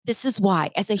This is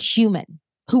why, as a human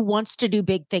who wants to do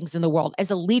big things in the world, as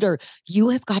a leader, you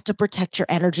have got to protect your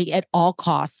energy at all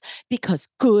costs because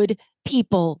good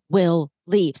people will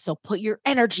leave. So put your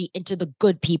energy into the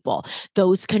good people,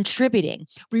 those contributing.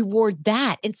 Reward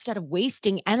that instead of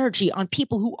wasting energy on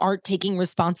people who aren't taking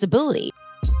responsibility.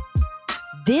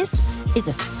 This is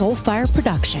a Soulfire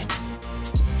production.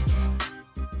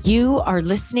 You are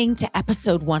listening to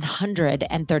episode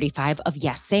 135 of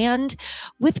Yes And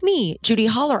with me, Judy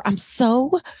Holler. I'm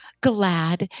so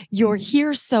glad you're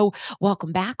here. So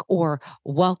welcome back or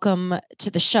welcome to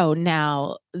the show.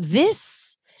 Now,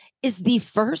 this is the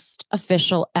first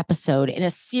official episode in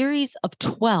a series of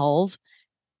 12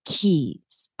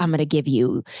 keys. I'm going to give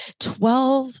you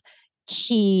 12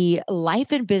 key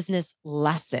life and business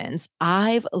lessons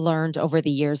I've learned over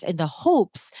the years in the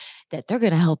hopes that they're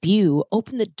going to help you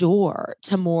open the door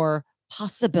to more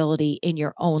possibility in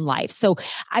your own life. So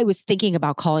I was thinking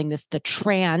about calling this the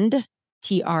TRAND,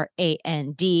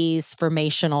 TRAND's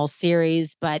formational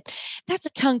series, but that's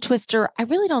a tongue twister. I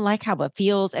really don't like how it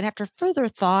feels. And after further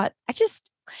thought,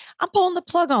 I'm pulling the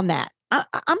plug on that. I'm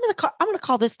going to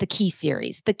call this the key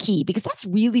series, the key, because that's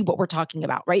really what we're talking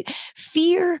about, right?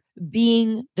 Fear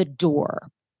being the door,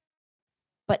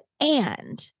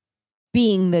 and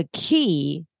being the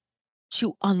key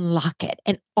to unlock it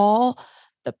and all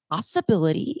the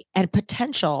possibility and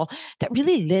potential that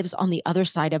really lives on the other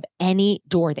side of any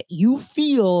door that you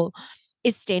feel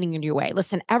is standing in your way.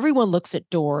 Listen, everyone looks at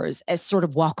doors as sort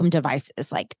of welcome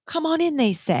devices, like, come on in,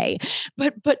 they say.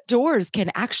 But doors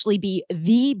can actually be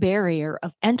the barrier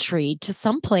of entry to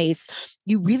some place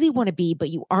you really want to be, but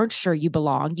you aren't sure you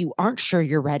belong. You aren't sure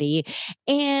you're ready.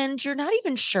 And you're not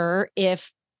even sure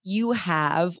if you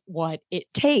have what it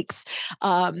takes.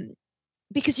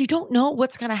 Because you don't know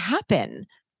what's going to happen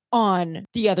on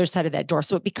the other side of that door.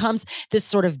 So it becomes this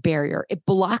sort of barrier. It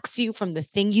blocks you from the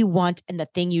thing you want and the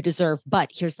thing you deserve. But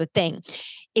here's the thing.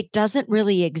 It doesn't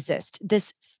really exist.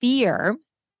 This fear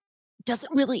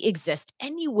doesn't really exist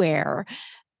anywhere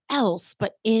else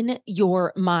but in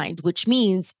your mind, which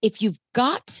means if you've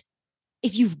gotten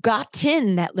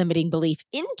that limiting belief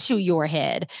into your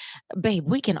head, babe,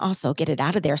 we can also get it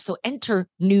out of there. So enter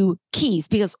new keys,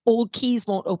 because old keys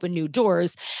won't open new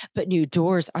doors, but new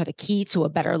doors are the key to a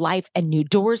better life, and new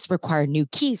doors require new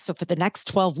keys. So for the next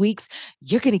 12 weeks,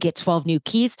 you're going to get 12 new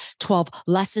keys, 12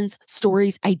 lessons,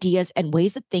 stories, ideas, and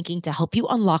ways of thinking to help you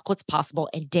unlock what's possible.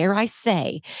 And dare I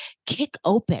say, kick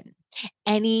open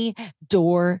any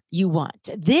door you want.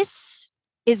 This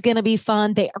is going to be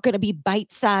fun. They are going to be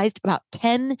bite-sized, about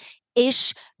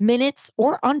 10-ish minutes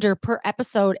or under per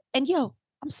episode. And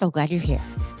I'm so glad you're here.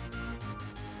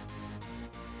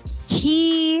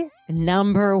 Key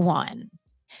number 1,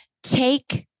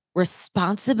 take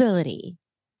responsibility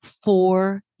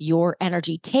for your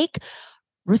energy. Take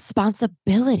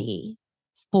responsibility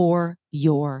for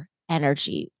your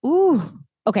energy. Ooh.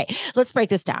 Okay, let's break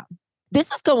this down.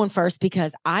 This is going first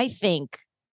because I think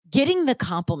getting the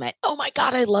compliment, oh my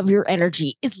God, I love your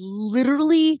energy, is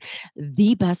literally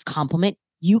the best compliment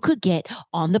you could get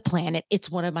on the planet. It's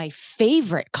one of my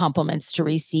favorite compliments to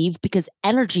receive because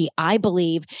energy, I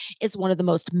believe, is one of the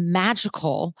most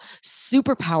magical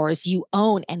superpowers you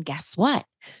own. And guess what?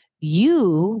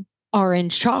 You are in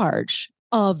charge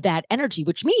of that energy,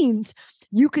 which means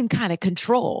you can kind of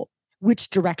control which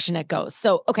direction it goes.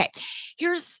 So, okay,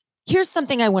 here's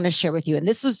something I want to share with you. And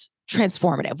this is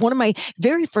transformative. One of my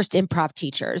very first improv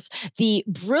teachers, the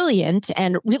brilliant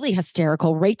and really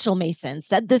hysterical Rachel Mason,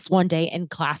 said this one day in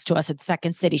class to us at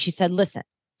Second City. She said, listen,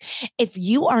 if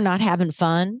you are not having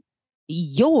fun,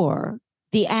 you're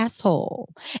the asshole.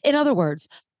 In other words,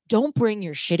 don't bring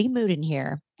your shitty mood in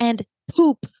here and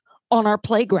poop on our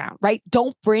playground, right?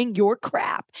 Don't bring your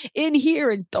crap in here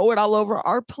and throw it all over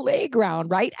our playground,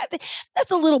 right?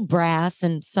 That's a little brass,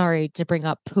 and sorry to bring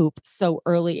up poop so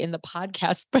early in the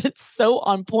podcast, but it's so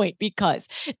on point because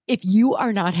if you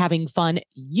are not having fun,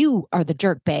 you are the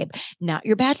jerk, babe. Not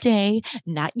your bad day,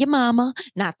 not your mama,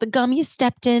 not the gum you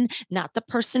stepped in, not the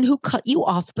person who cut you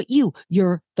off, but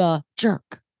you're the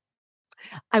jerk.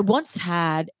 I once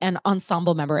had an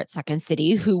ensemble member at Second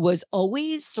City who was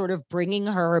always sort of bringing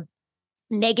her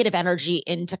negative energy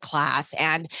into class,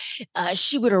 and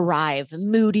she would arrive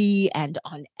moody and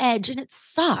on edge, and it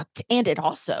sucked. And it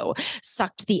also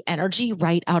sucked the energy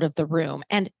right out of the room.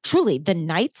 And truly, the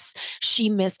nights she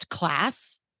missed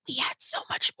class, we had so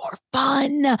much more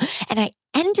fun. And I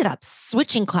ended up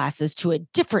switching classes to a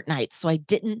different night so I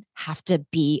didn't have to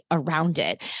be around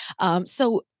it.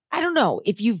 So I don't know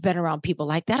if you've been around people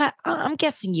like that. I'm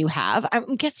guessing you have.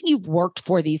 I'm guessing you've worked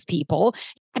for these people.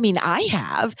 I mean, I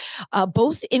have,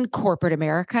 both in corporate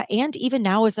America and even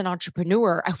now as an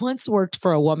entrepreneur. I once worked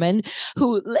for a woman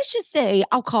who, let's just say,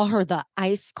 I'll call her the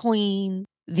ice queen.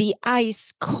 The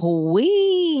ice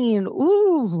queen.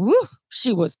 Ooh, woo.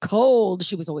 She was cold.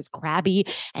 She was always crabby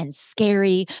and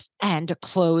scary and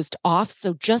closed off.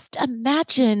 So just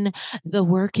imagine the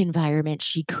work environment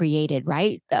she created,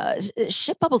 right?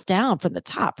 Shit bubbles down from the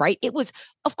top, right? It was,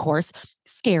 of course,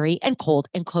 scary and cold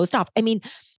and closed off. I mean,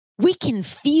 we can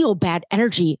feel bad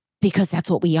energy because that's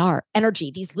what we are,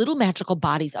 energy, these little magical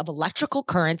bodies of electrical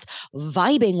currents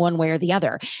vibing one way or the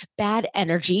other. Bad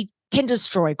energy can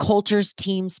destroy cultures,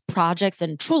 teams, projects,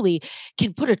 and truly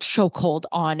can put a chokehold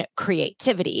on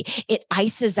creativity. It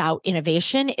ices out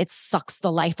innovation, it sucks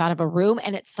the life out of a room,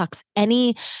 and it sucks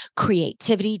any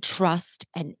creativity, trust,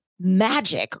 and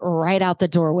magic right out the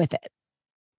door with it.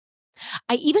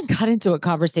 I even got into a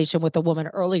conversation with a woman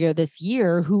earlier this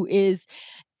year who is,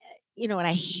 and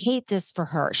I hate this for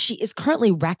her. She is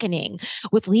currently reckoning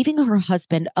with leaving her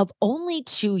husband of only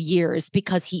 2 years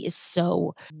because he is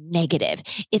so negative.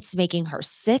 It's making her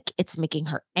sick. It's making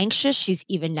her anxious. She's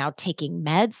even now taking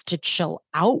meds to chill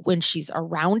out when she's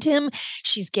around him.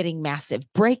 She's getting massive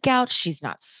breakouts. She's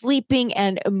not sleeping.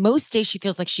 And most days she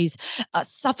feels like she's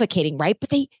suffocating, right? But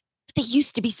they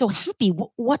used to be so happy.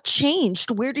 What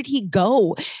changed? Where did he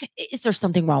go? Is there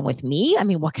something wrong with me? I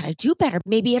mean, what can I do better?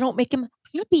 Maybe I don't make him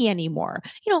happy anymore.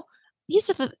 These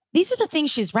are the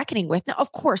things she's reckoning with. Now,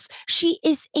 of course, she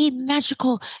is a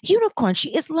magical unicorn.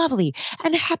 She is lovely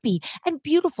and happy and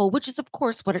beautiful, which is, of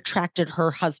course, what attracted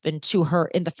her husband to her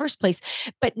in the first place.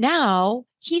 But now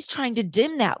he's trying to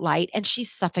dim that light and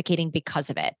she's suffocating because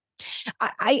of it.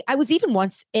 I was even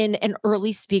once in an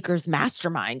early speakers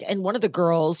mastermind, and one of the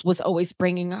girls was always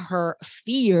bringing her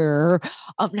fear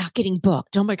of not getting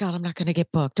booked. Oh my God, I'm not going to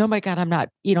get booked. Oh my God, I'm not,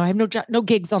 I have no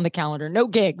gigs on the calendar, no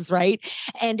gigs, right?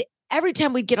 And every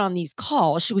time we'd get on these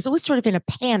calls, she was always sort of in a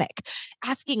panic,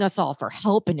 asking us all for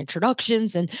help and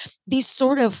introductions and these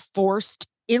sort of forced,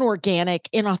 inorganic,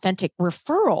 inauthentic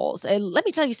referrals. And let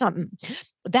me tell you something,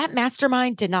 that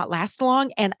mastermind did not last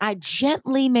long. And I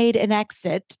gently made an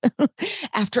exit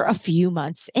after a few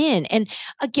months in. And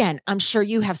again, I'm sure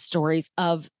you have stories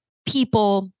of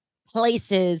people,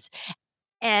 places,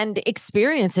 and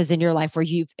experiences in your life where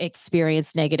you've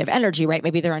experienced negative energy, right?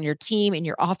 Maybe they're on your team, in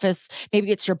your office.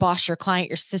 Maybe it's your boss, your client,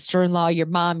 your sister-in-law, your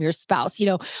mom, your spouse.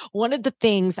 One of the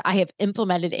things I have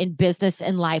implemented in business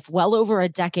and life well over a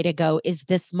decade ago is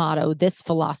this motto, this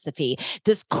philosophy,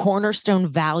 this cornerstone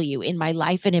value in my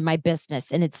life and in my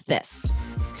business. And it's this.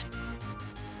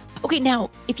 Okay,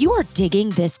 now, if you are digging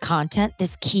this content,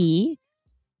 this key,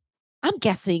 I'm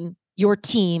guessing your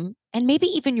team and maybe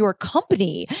even your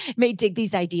company may dig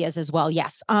these ideas as well.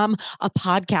 Yes, I'm a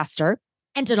podcaster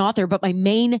and an author, but my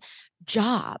main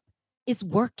job is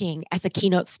working as a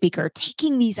keynote speaker,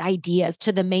 taking these ideas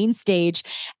to the main stage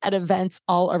at events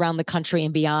all around the country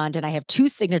and beyond. And I have two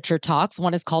signature talks.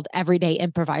 One is called Everyday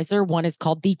Improviser. One is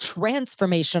called The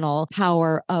Transformational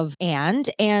Power of and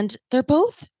they're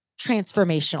both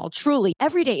transformational. Truly,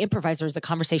 Everyday Improviser is a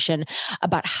conversation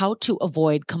about how to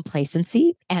avoid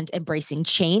complacency and embracing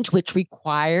change, which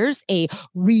requires a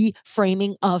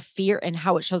reframing of fear and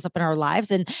how it shows up in our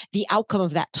lives. And the outcome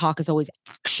of that talk is always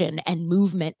action and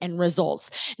movement and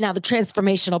results. Now, the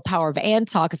Transformational Power of and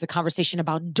talk is a conversation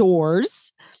about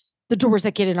doors, the doors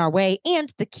that get in our way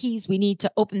and the keys we need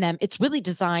to open them. It's really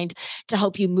designed to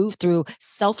help you move through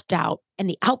self-doubt. And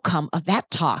the outcome of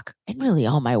that talk, and really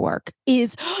all my work,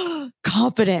 is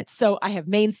confidence. So I have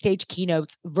main stage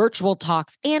keynotes, virtual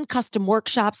talks, and custom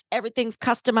workshops. Everything's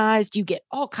customized. You get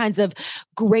all kinds of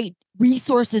great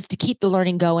resources to keep the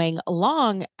learning going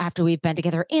long after we've been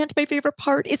together. And my favorite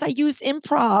part is I use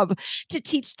improv to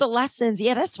teach the lessons.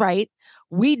 Yeah, that's right.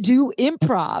 We do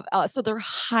improv. So they're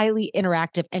highly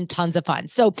interactive and tons of fun.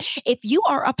 So if you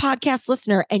are a podcast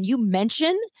listener and you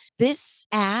mention this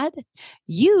ad,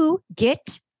 you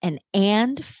get an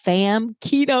And Fam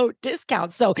keynote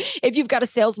discount. So if you've got a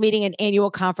sales meeting, an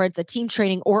annual conference, a team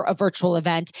training, or a virtual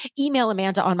event, email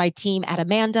Amanda on my team at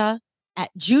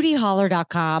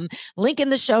amanda@judyholler.com. Link in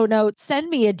the show notes. Send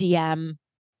me a DM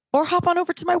or hop on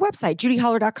over to my website,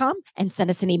 judyholler.com, and send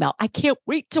us an email. I can't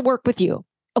wait to work with you.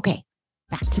 Okay,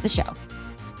 back to the show.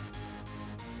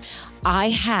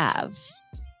 I have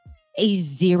a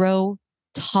zero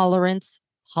tolerance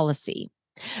policy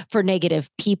for negative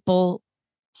people,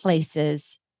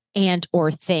 places, and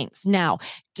or things. Now,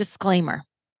 disclaimer,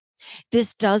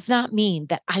 This does not mean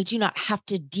that I do not have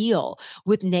to deal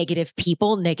with negative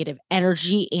people, negative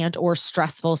energy, and or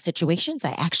stressful situations.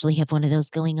 I actually have one of those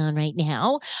going on right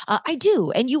now. I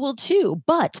do, and you will too.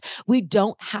 But we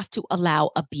don't have to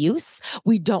allow abuse.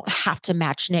 We don't have to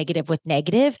match negative with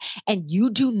negative. And you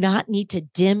do not need to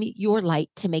dim your light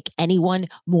to make anyone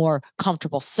more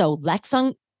comfortable. So let's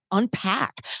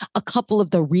unpack a couple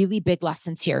of the really big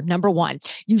lessons here. Number one,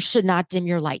 you should not dim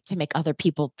your light to make other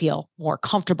people feel more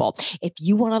comfortable. If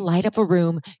you want to light up a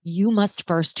room, you must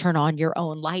first turn on your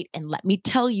own light. And let me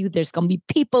tell you, there's going to be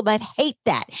people that hate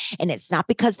that. And it's not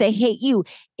because they hate you,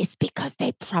 it's because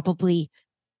they probably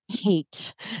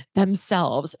hate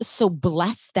themselves. So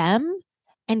bless them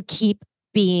and keep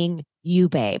being you,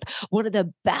 babe. One of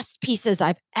the best pieces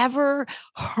I've ever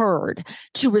heard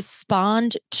to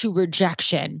respond to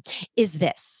rejection is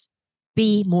this: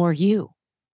 be more you.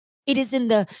 It is in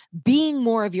the being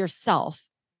more of yourself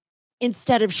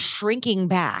instead of shrinking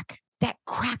back that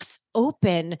cracks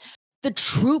open the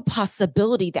true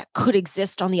possibility that could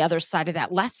exist on the other side of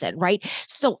that lesson, right?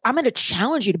 So I'm going to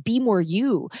challenge you to be more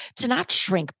you, to not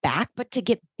shrink back, but to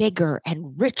get bigger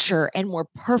and richer and more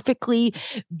perfectly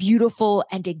beautiful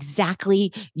and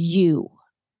exactly you.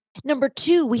 Number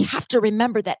two, we have to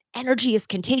remember that energy is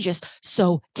contagious.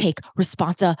 So take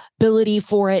responsibility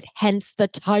for it. Hence the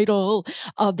title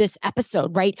of this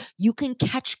episode, right? You can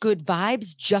catch good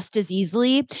vibes just as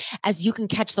easily as you can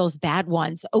catch those bad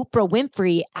ones. Oprah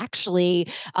Winfrey actually,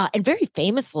 and very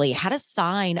famously, had a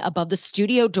sign above the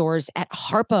studio doors at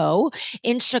Harpo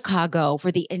in Chicago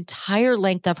for the entire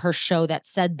length of her show that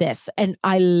said this. And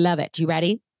I love it. You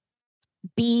ready?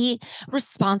 Be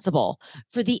responsible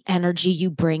for the energy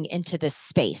you bring into this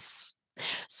space.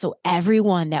 So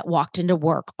everyone that walked into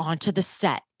work, onto the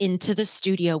set, into the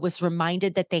studio was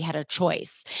reminded that they had a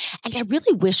choice. And I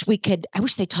really wish I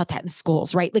wish they taught that in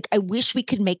schools, right? Like I wish we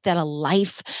could make that a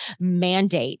life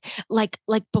mandate. Like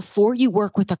before you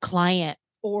work with a client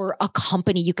or a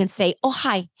company, you can say, oh,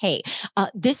 hi, hey,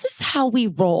 this is how we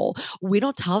roll. We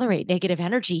don't tolerate negative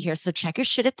energy here. So check your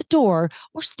shit at the door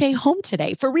or stay home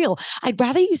today. For real. I'd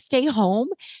rather you stay home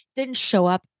than show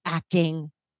up acting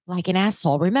like an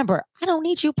asshole. Remember, I don't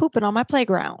need you pooping on my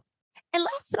playground. And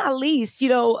last but not least,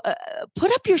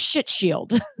 put up your shit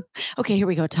shield. Okay, here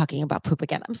we go, talking about poop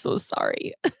again. I'm so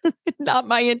sorry. Not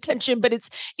my intention, but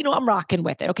it's, I'm rocking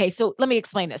with it. Okay, so let me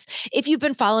explain this. If you've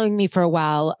been following me for a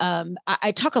while,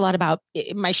 I talk a lot about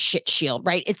my shit shield,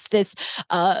 right? It's this,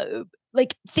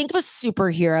 like, think of a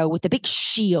superhero with a big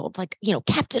shield, like,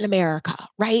 Captain America,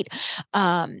 right?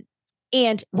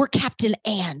 And we're Captain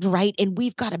right? And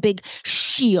we've got a big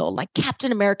shield, like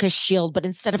Captain America's shield, but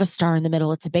instead of a star in the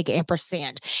middle, it's a big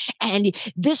ampersand. And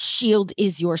this shield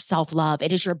is your self-love.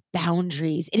 It is your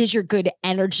boundaries. It is your good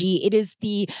energy. It is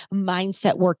the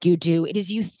mindset work you do. It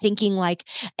is you thinking like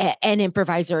an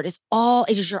improviser. It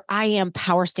is your I am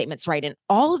power statements, right? And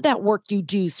all of that work you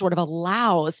do sort of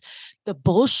allows the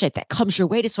bullshit that comes your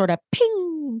way to sort of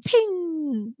ping, ping.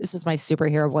 This is my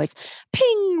superhero voice.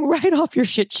 Ping right off your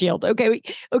shit shield. Okay.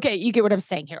 Okay. You get what I'm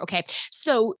saying here. Okay.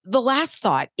 So the last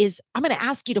thought is I'm going to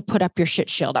ask you to put up your shit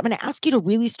shield. I'm going to ask you to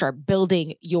really start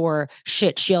building your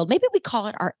shit shield. Maybe we call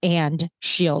it our and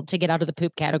shield to get out of the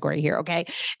poop category here. Okay.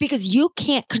 Because you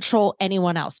can't control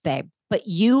anyone else, babe, but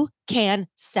you can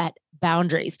set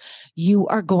boundaries. You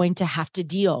are going to have to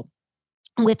deal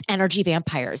with energy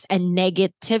vampires and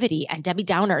negativity and Debbie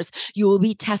Downers. You will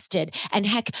be tested. And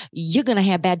heck, you're going to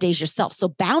have bad days yourself. So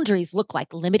boundaries look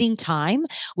like limiting time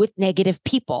with negative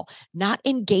people, not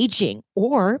engaging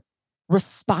or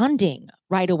responding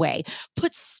right away.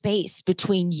 Put space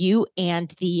between you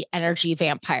and the energy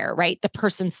vampire, right? The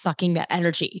person sucking that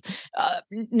energy,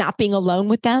 not being alone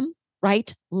with them,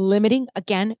 right? Limiting,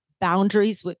 again,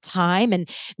 boundaries with time and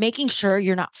making sure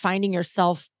you're not finding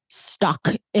yourself stuck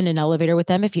in an elevator with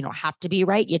them if you don't have to be,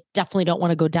 right? You definitely don't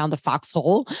want to go down the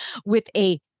foxhole with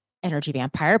a energy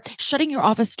vampire. Shutting your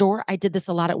office door. I did this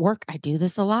a lot at work. I do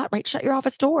this a lot, right? Shut your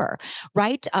office door,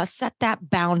 right? Set that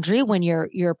boundary when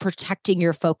you're protecting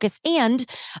your focus and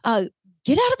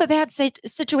get out of a bad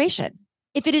situation.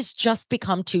 If it has just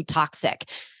become too toxic.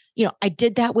 I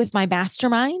did that with my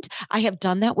mastermind. I have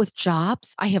done that with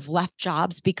jobs. I have left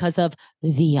jobs because of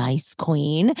the Ice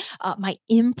Queen. My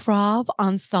improv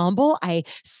ensemble, I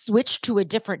switched to a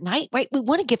different night, right? We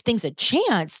want to give things a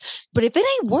chance, but if it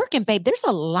ain't working, babe, there's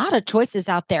a lot of choices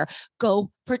out there. Go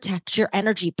protect your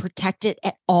energy, protect it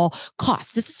at all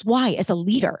costs. This is why, as a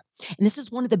leader, and this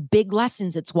is one of the big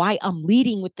lessons, it's why I'm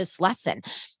leading with this lesson.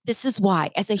 This is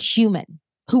why, as a human,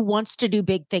 who wants to do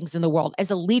big things in the world. As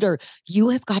a leader, you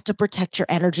have got to protect your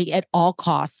energy at all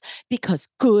costs because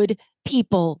good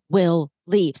people will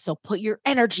leave. So put your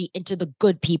energy into the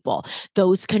good people,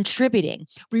 those contributing.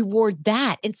 Reward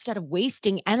that instead of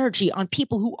wasting energy on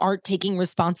people who aren't taking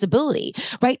responsibility,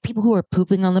 right? People who are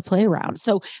pooping on the playground.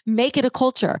 So make it a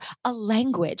culture, a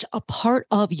language, a part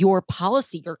of your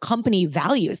policy, your company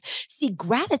values. See,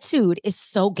 gratitude is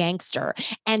so gangster,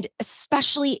 and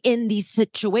especially in these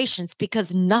situations,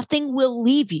 because nothing will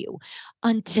leave you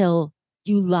until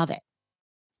you love it.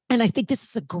 And I think this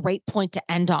is a great point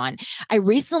to end on. I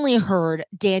recently heard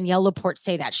Danielle Laporte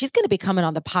say that. She's going to be coming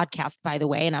on the podcast, by the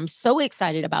way, and I'm so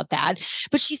excited about that.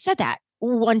 But she said that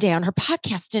one day on her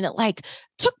podcast, and it like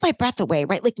took my breath away,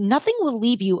 right? Like nothing will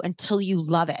leave you until you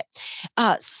love it.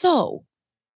 So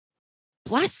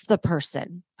bless the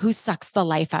person who sucks the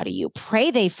life out of you.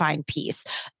 Pray they find peace,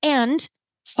 and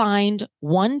find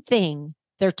one thing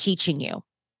they're teaching you.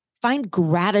 Find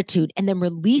gratitude and then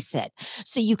release it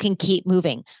so you can keep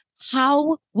moving.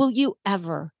 How will you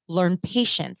ever learn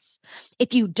patience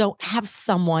if you don't have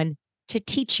someone to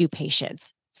teach you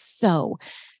patience? So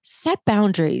set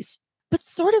boundaries, but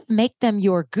sort of make them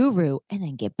your guru and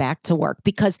then get back to work,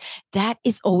 because that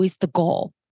is always the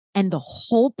goal. And the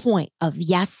whole point of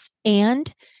yes,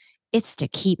 and it's to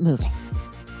keep moving.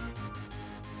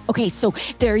 Okay, so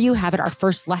there you have it, our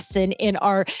first lesson in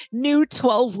our new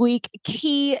 12-week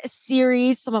key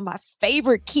series. Some of my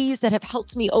favorite keys that have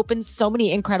helped me open so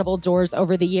many incredible doors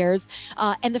over the years.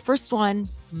 And the first one,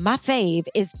 my fave,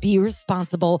 is be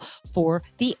responsible for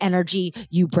the energy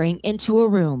you bring into a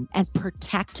room and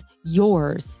protect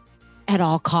yours at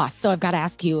all costs. So I've got to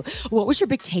ask you, what was your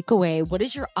big takeaway? What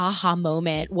is your aha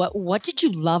moment? What did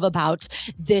you love about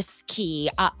this key?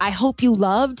 I hope you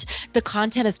loved the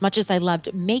content as much as I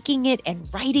loved making it and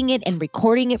writing it and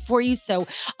recording it for you. So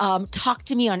talk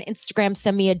to me on Instagram,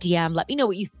 send me a DM. Let me know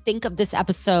what you think of this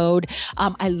episode.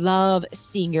 I love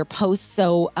seeing your posts.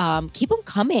 So keep them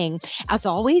coming. As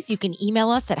always, you can email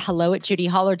us at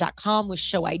hello@judyholler.com with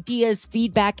show ideas,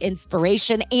 feedback,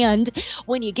 inspiration. And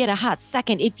when you get a hot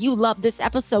second, if you love this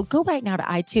episode, go right now to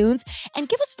iTunes and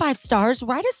give us 5 stars.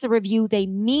 Write us a review. They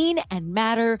mean and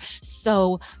matter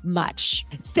so much.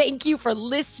 Thank you for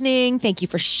listening. Thank you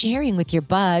for sharing with your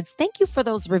buds. Thank you for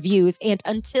those reviews. And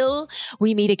until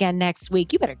we meet again next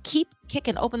week, you better keep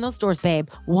kicking open those doors, babe,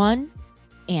 one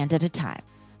and at a time.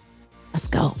 Let's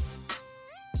go.